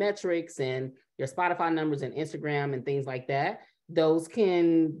heavily on the metrics and your Spotify numbers and Instagram and things like that. Those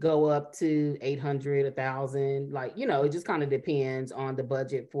can go up to 800, 1,000, like, it just kind of depends on the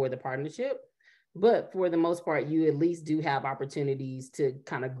budget for the partnership. But for the most part, you at least do have opportunities to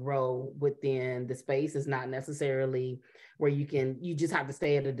kind of grow within the space. It's not necessarily where you just have to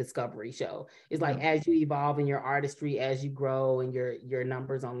stay at a Discovery show. It's like as you evolve in your artistry, as you grow and your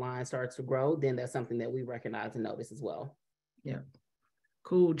numbers online starts to grow, then that's something that we recognize and notice as well. Yeah.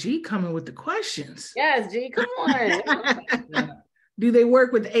 Cool. G coming with the questions. Yes, G, come on. Do they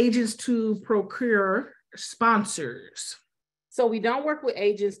work with agents to procure sponsors? So we don't work with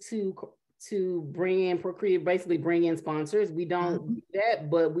agents to bring in sponsors. We don't do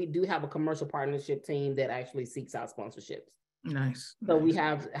that, but we do have a commercial partnership team that actually seeks out sponsorships. Nice. So we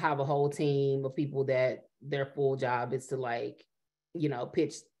have a whole team of people that their full job is to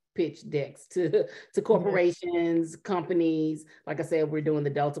pitch decks to corporations, companies. Like I said, we're doing the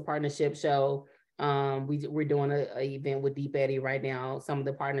Delta Partnership Show. We're doing an event with Deep Eddy right now. Some of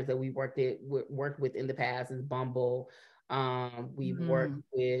the partners that we worked with in the past is Bumble. We've worked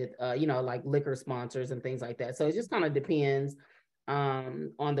with, like liquor sponsors and things like that. So it just kind of depends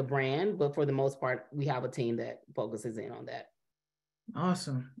on the brand. But for the most part, we have a team that focuses in on that.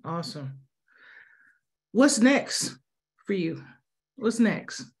 Awesome. What's next for you? What's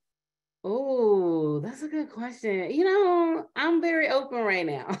next? Oh, that's a good question. I'm very open right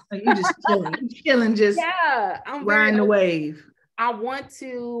now. You're just chilling, just I'm riding the wave. I want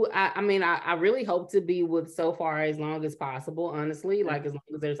to, I really hope to be with Sofar as long as possible, honestly. Like as long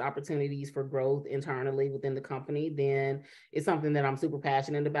as there's opportunities for growth internally within the company, then it's something that I'm super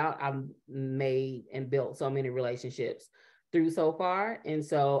passionate about. I've made and built so many relationships through Sofar. And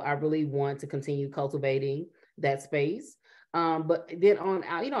so I really want to continue cultivating that space. But then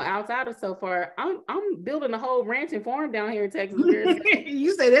outside of Sofar, I'm building a whole ranch and farm down here in Texas.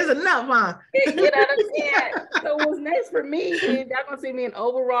 You say there's enough, huh? You know what I'm saying? So what's next for me is y'all gonna see me in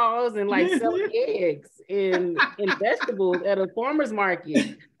overalls and like selling eggs and vegetables at a farmer's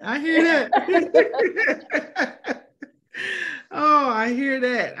market. I hear that. Oh, I hear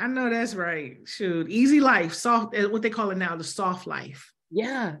that. I know that's right. Shoot, easy life, soft, what they call it now, the soft life.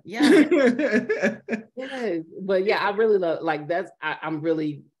 Yeah. Yes. But yeah, I really love I'm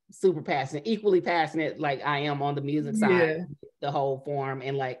really super passionate, equally passionate like I am on the music side, the whole form,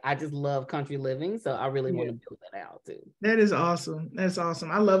 and like I just love country living. So I really want to build that out too. That is awesome. That's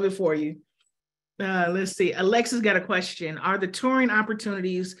awesome. I love it for you. Let's see. Alexa's got a question. Are the touring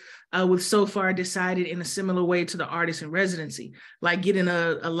opportunities with Sofar decided in a similar way to the artist in residency, like getting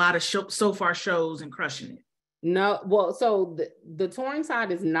a lot of Sofar shows and crushing it? No, well, so the touring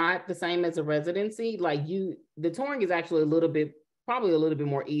side is not the same as a residency. The touring is actually probably a little bit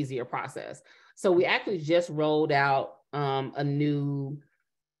more easier process. So we actually just rolled out a new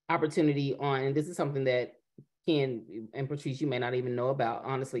opportunity and this is something that Ken and Patrice, you may not even know about,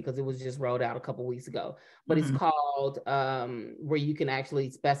 honestly, because it was just rolled out a couple weeks ago. But it's called where you can actually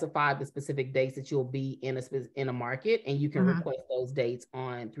specify the specific dates that you'll be in a market, and you can request those dates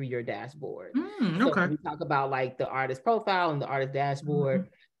through your dashboard. So we talk about like the artist profile and the artist dashboard.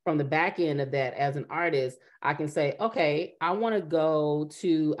 From the back end of that, as an artist, I can say, okay, I want to go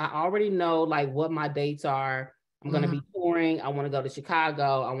to. I already know like what my dates are. I'm going to be touring. I want to go to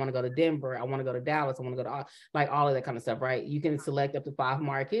Chicago. I want to go to Denver. I want to go to Dallas. I want to go to all of that kind of stuff, right? You can select up to 5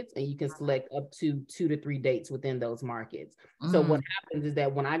 markets, and you can select up to 2 to 3 dates within those markets. So what happens is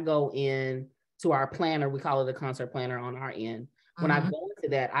that when I go in to our planner, we call it a concert planner on our end. When I go into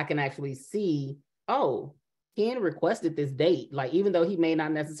that, I can actually see oh, Ken requested this date. Like, even though he may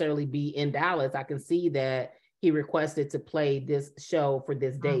not necessarily be in Dallas, I can see that he requested to play this show for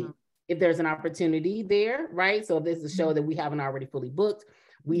this date. If there's an opportunity there, right? So if this is a show that we haven't already fully booked,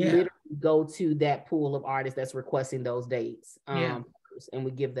 we literally go to that pool of artists that's requesting those dates. And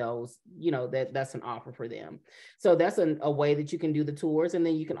we give those, that's an offer for them. So that's a way that you can do the tours. And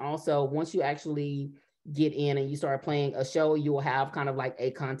then you can also, once you actually get in and you start playing a show, you will have kind of like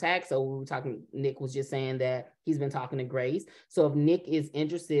a contact. So we were talking, Nick was just saying that he's been talking to Grace. So if Nick is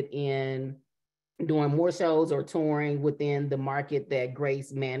interested in doing more shows or touring within the market that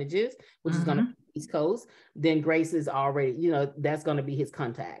Grace manages, which is going to be East Coast, then Grace is already, that's going to be his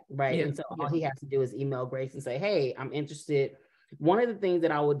contact, right? And so all he has to do is email Grace and say, hey, I'm interested. One of the things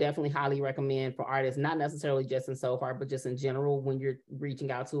that I would definitely highly recommend for artists, not necessarily just in Sofar, but just in general, when you're reaching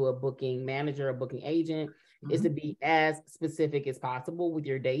out to a booking manager, a booking agent, is to be as specific as possible with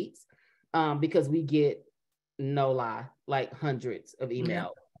your dates, because we get, no lie, like hundreds of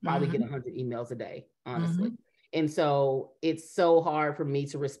emails, probably get 100 emails a day, honestly. And so it's so hard for me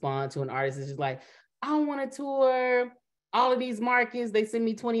to respond to an artist. It's just like, I want to tour all of these markets. They send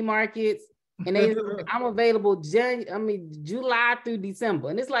me 20 markets. And I'm available July through December.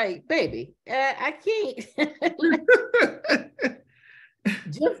 And it's like, baby, I can't.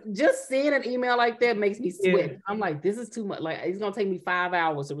 just seeing an email like that makes me sweat. I'm like, this is too much. Like, it's gonna take me 5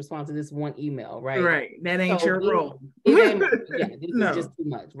 hours to respond to this one email, right? Right. That ain't your role. It ain't, this is just too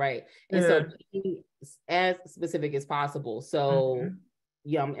much, right? And so be as specific as possible. So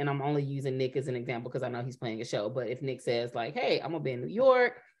and I'm only using Nick as an example because I know he's playing a show. But if Nick says like, hey, I'm gonna be in New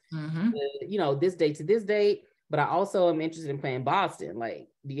York, this date to this date, but I also am interested in playing Boston. Like,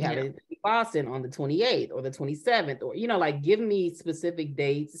 do you have anything in Boston on the 28th or the 27th? Or, like, give me specific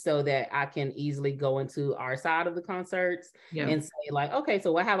dates so that I can easily go into our side of the concerts and say like, okay,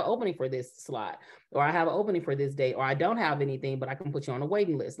 so I have an opening for this slot, or I have an opening for this date, or I don't have anything, but I can put you on a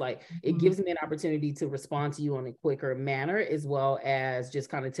waiting list. Like, it gives me an opportunity to respond to you in a quicker manner, as well as just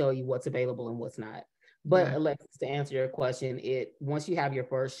kind of tell you what's available and what's not. But Alexis, to answer your question, once you have your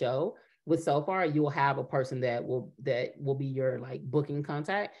first show with Sofar, you will have a person that will be your like booking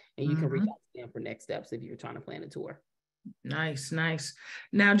contact, and you can reach out to them for next steps if you're trying to plan a tour. Nice.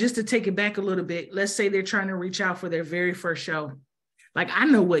 Now, just to take it back a little bit, let's say they're trying to reach out for their very first show. Like, I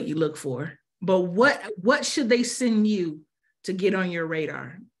know what you look for, but what should they send you to get on your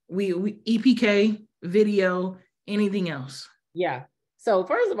radar? We EPK, video, anything else? Yeah. So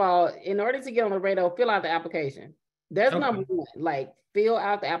first of all, in order to get on the radar, fill out the application. That's number one. Like, fill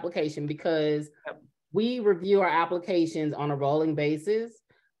out the application, because we review our applications on a rolling basis.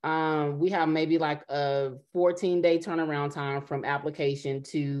 We have maybe like a 14-day turnaround time from application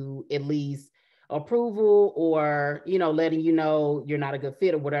to at least approval, or, letting you know you're not a good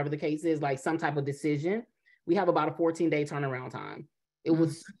fit, or whatever the case is, like some type of decision. We have about a 14-day turnaround time. It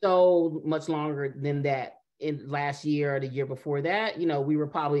was so much longer than that in last year or the year before that. We were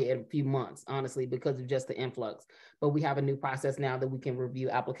probably at a few months, honestly, because of just the influx. But we have a new process now that we can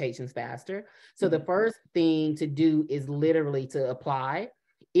review applications faster. So the first thing to do is literally to apply.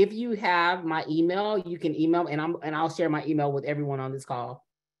 If you have my email, you can email, and I'll share my email with everyone on this call.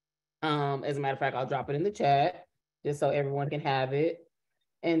 As a matter of fact, I'll drop it in the chat just so everyone can have it.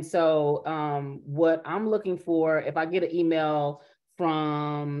 And so what I'm looking for, if I get an email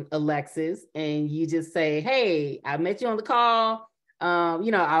from Alexis and you just say, hey, I met you on the call,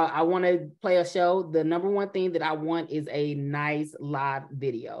 I want to play a show. The number one thing that I want is a nice live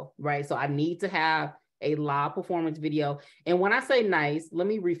video, right? So I need to have a live performance video. And when I say nice, let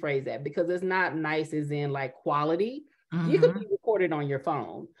me rephrase that, because it's not nice as in like quality. You could be recorded on your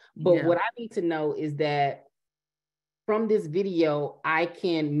phone. But what I need to know is that from this video, I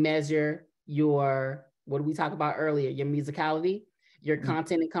can measure your, what did we talk about earlier? Your musicality, your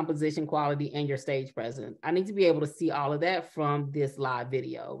content and composition quality, and your stage presence. I need to be able to see all of that from this live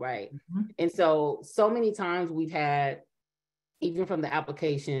video, right? And so many times we've had, even from the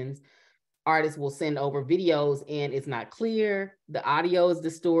applications, artists will send over videos and it's not clear, the audio is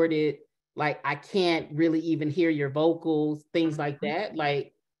distorted, like I can't really even hear your vocals, things like that.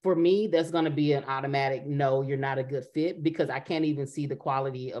 Like, for me, that's going to be an automatic no, you're not a good fit, because I can't even see the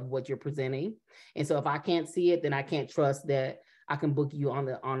quality of what you're presenting. And so if I can't see it, then I can't trust that I can book you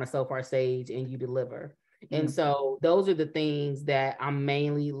on a Sofar stage and you deliver. And so those are the things that I'm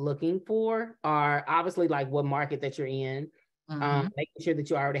mainly looking for, are obviously like what market that you're in, making sure that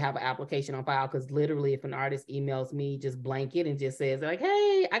you already have an application on file. Because literally, if an artist emails me just blanket and just says like,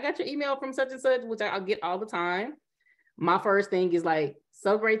 hey, I got your email from such and such, which I'll get all the time, my first thing is like,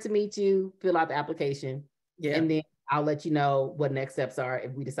 so great to meet you, fill out the application. And then I'll let you know what next steps are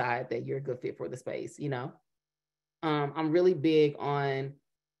if we decide that you're a good fit for the space, you know? I'm really big on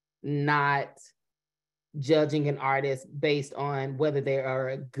not judging an artist based on whether they are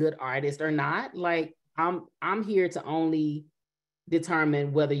a good artist or not. Like I'm here to only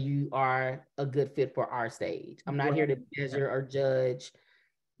determine whether you are a good fit for our stage. I'm not here to measure or judge,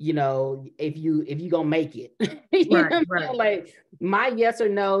 you know, if you gonna make it. You know what I'm saying? Like my yes or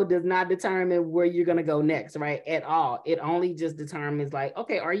no does not determine where you're gonna go next, right? At all. It only just determines like,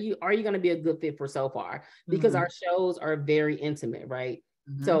 okay, are you gonna be a good fit for Sofar? Because our shows are very intimate, right?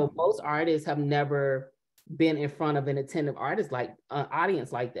 So most artists have never been in front of an attentive artist like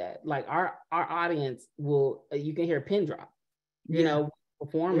audience like that. Like our audience will, you can hear a pin drop, you know,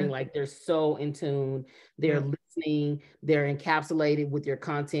 performing, like they're so in tune, they're listening, they're encapsulated with your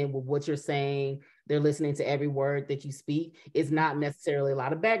content, with what you're saying, they're listening to every word that you speak. It's not necessarily a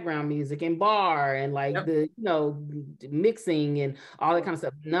lot of background music and bar and like the, you know, mixing and all that kind of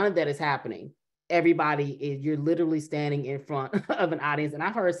stuff. None of that is happening. Everybody is, you're literally standing in front of an audience. And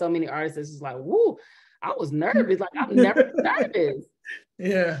I've heard so many artists that's just like, woo, I was nervous. Like I've never been nervous.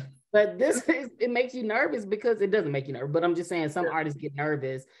 Yeah. But it makes you nervous because it doesn't make you nervous. But I'm just saying some artists get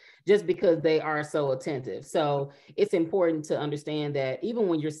nervous just because they are so attentive. So it's important to understand that even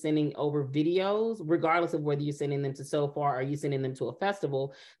when you're sending over videos, regardless of whether you're sending them to Sofar or you're sending them to a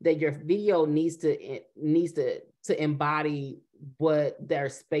festival, that your video needs to embody what their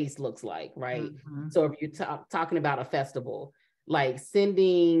space looks like, right? So if you're talking about a festival, like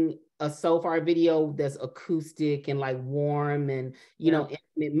sending a Sofar video that's acoustic and like warm and, you know,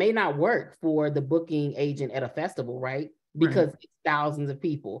 it may not work for the booking agent at a festival, right? Because it's thousands of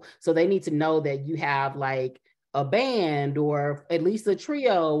people. So they need to know that you have like a band or at least a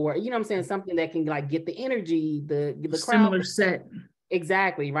trio or, you know what I'm saying? Something that can like get the energy, the similar crowd. set.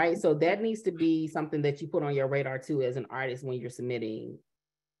 Exactly, right? So that needs to be something that you put on your radar too as an artist when you're submitting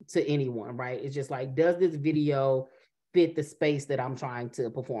to anyone, right? It's just like, does this video fit the space that I'm trying to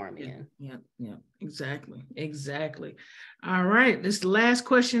perform in? Yeah, exactly. All right, this is the last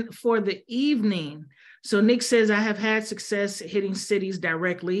question for the evening. So Nick says, I have had success hitting cities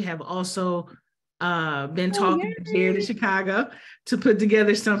directly, have also been talking here to Chicago to put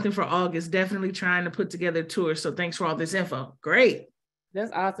together something for August, definitely trying to put together a tour. So thanks for all this info. Great.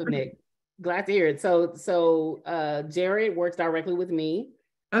 That's awesome, Nick. Glad to hear it. So Jared works directly with me.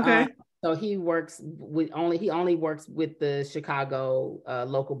 Okay. So he only works with the Chicago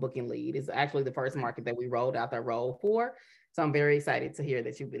local booking lead. It's actually the first market that we rolled out that role for. So I'm very excited to hear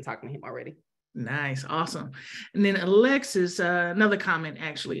that you've been talking to him already. Nice. Awesome. And then Alexis, another comment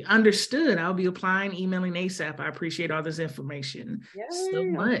actually. Understood. I'll be applying, emailing ASAP. I appreciate all this information so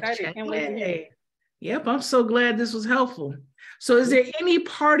much. Yep. I'm so glad this was helpful. So is there any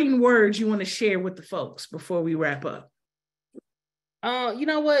parting words you want to share with the folks before we wrap up? You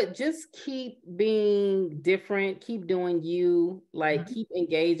know what? Just keep being different. Keep doing you. Like keep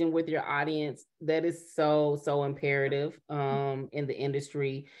engaging with your audience. That is so imperative in the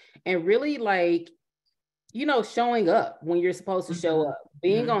industry. And really like, you know, showing up when you're supposed to show up,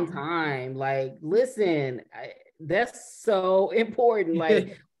 being on time. Like, listen, that's so important.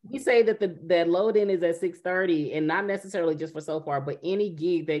 Like we say that that load in is at 6:30 and not necessarily just for Sofar, but any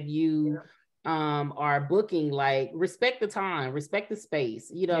gig that you are booking, like respect the time, respect the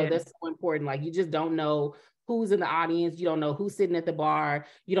space, you know. That's so important. Like you just don't know who's in the audience, you don't know who's sitting at the bar,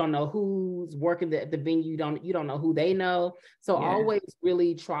 you don't know who's working at the venue, you don't know who they know. So always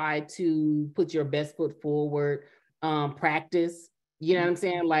really try to put your best foot forward. Practice, you know what I'm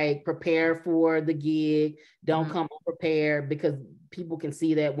saying? Like prepare for the gig. Don't come unprepared, because people can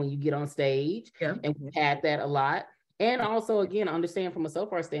see that when you get on stage. And we've had that a lot. And also, again, understand from a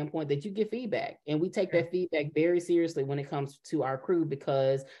Sofar standpoint that you get feedback, and we take that feedback very seriously when it comes to our crew,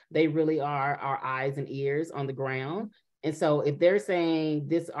 because they really are our eyes and ears on the ground. And so if they're saying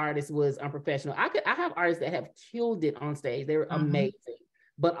this artist was unprofessional, I have artists that have killed it on stage. They're amazing,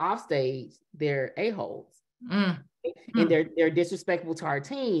 but off stage, they're a-holes. And they're disrespectful to our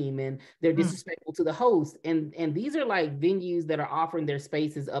team, and they're disrespectful to the host. And these are like venues that are offering their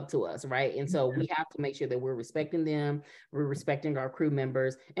spaces up to us, right? And so we have to make sure that we're respecting them, we're respecting our crew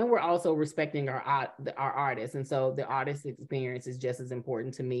members, and we're also respecting our artists. And so the artist experience is just as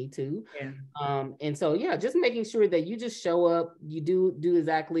important to me too. And so just making sure that you just show up, you do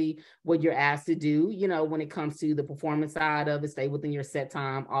exactly what you're asked to do, you know, when it comes to the performance side of it, stay within your set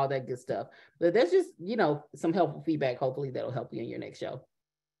time, all that good stuff. But that's just, you know, some helpful feedback, hopefully that'll help you in your next show.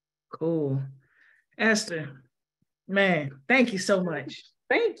 Cool. Esther, man, thank you so much.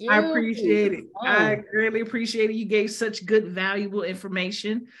 Thank you. I appreciate it. I really appreciate it. You gave such good, valuable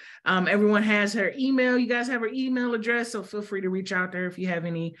information. Everyone has her email. You guys have her email address, so feel free to reach out to her if you have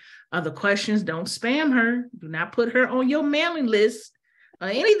any other questions. Don't spam her. Do not put her on your mailing list or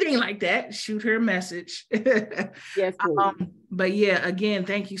anything like that. Shoot her a message. Yes, but yeah, again,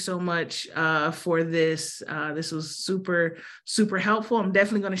 thank you so much for this. This was super, super helpful. I'm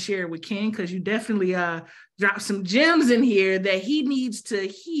definitely going to share it with Ken because you definitely dropped some gems in here that he needs to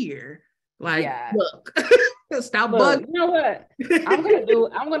hear. Like, look, stop bugging. You know what?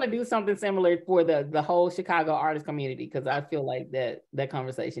 I'm gonna do something similar for the whole Chicago artist community because I feel like that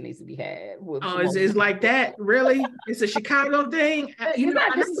conversation needs to be had. It's like that, really? It's a Chicago thing. It's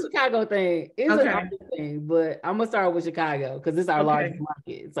not just a Chicago thing. It's an artist thing, but I'm gonna start with Chicago because it's our largest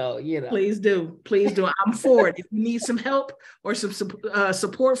market. So please do. I'm for it. If you need some help or some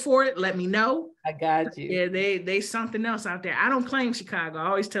support for it, let me know. I got you. Yeah, they something else out there. I don't claim Chicago. I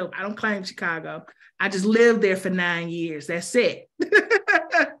always tell them, I don't claim Chicago. I just lived there for 9 years. That's it.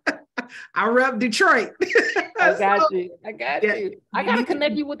 I rep Detroit. I got you. I gotta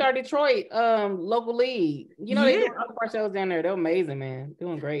connect you with our Detroit local league. They do all of our shows down there. They're amazing, man.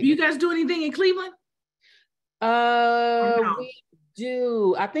 Doing great. Do you guys do anything in Cleveland? We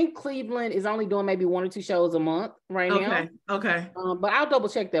do. I think Cleveland is only doing maybe 1 or 2 shows a month right now. Okay. But I'll double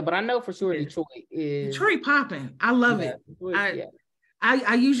check that. But I know for sure Detroit is popping. I love it.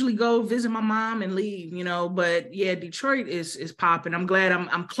 I usually go visit my mom and leave, but yeah, Detroit is popping. I'm glad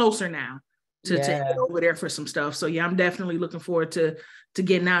I'm closer now to head over there for some stuff. So yeah, I'm definitely looking forward to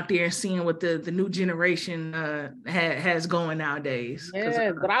getting out there and seeing what the new generation has going nowadays.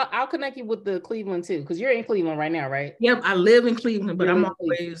 Yeah, but I'll connect you with the Cleveland too, because you're in Cleveland right now, right? Yep, I live in Cleveland, but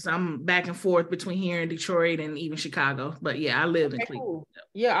I'm back and forth between here and Detroit and even Chicago. But yeah, I live in Cleveland. Cool.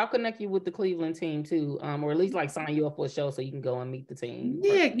 Yeah, I'll connect you with the Cleveland team too, or at least like sign you up for a show so you can go and meet the team.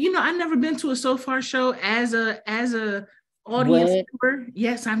 Yeah, I've never been to a Sofar show as a audience member.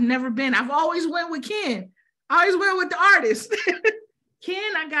 Yes, I've never been. I've always went with Ken. I always went with the artist.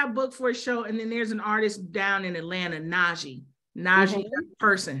 Ken, I got booked for a show, and then there's an artist down in Atlanta, Najee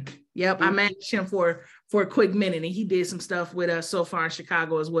person. Yep, I managed him for a quick minute, and he did some stuff with us Sofar in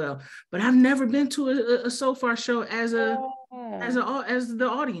Chicago as well. But I've never been to a Sofar show as the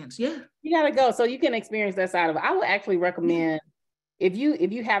audience. Yeah, you gotta go so you can experience that side of it. I would actually recommend if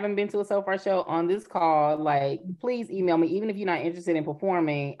you haven't been to a Sofar show on this call, like please email me. Even if you're not interested in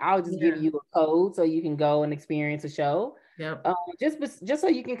performing, I'll just give you a code so you can go and experience a show. Yep. Just so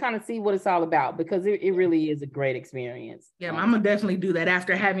you can kind of see what it's all about, because it really is a great experience. Yeah, I'm gonna definitely do that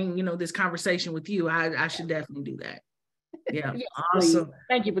after having this conversation with you. I should definitely do that. Yeah, yes, awesome. Please.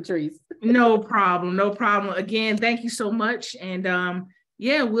 Thank you, Patrice. No problem. Again, thank you so much, and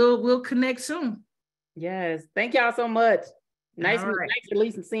we'll connect soon. Yes, thank y'all so much. Nice at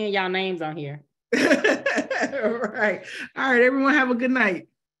least seeing y'all names on here. All right, everyone, have a good night.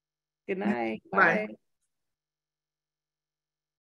 Good night. Bye.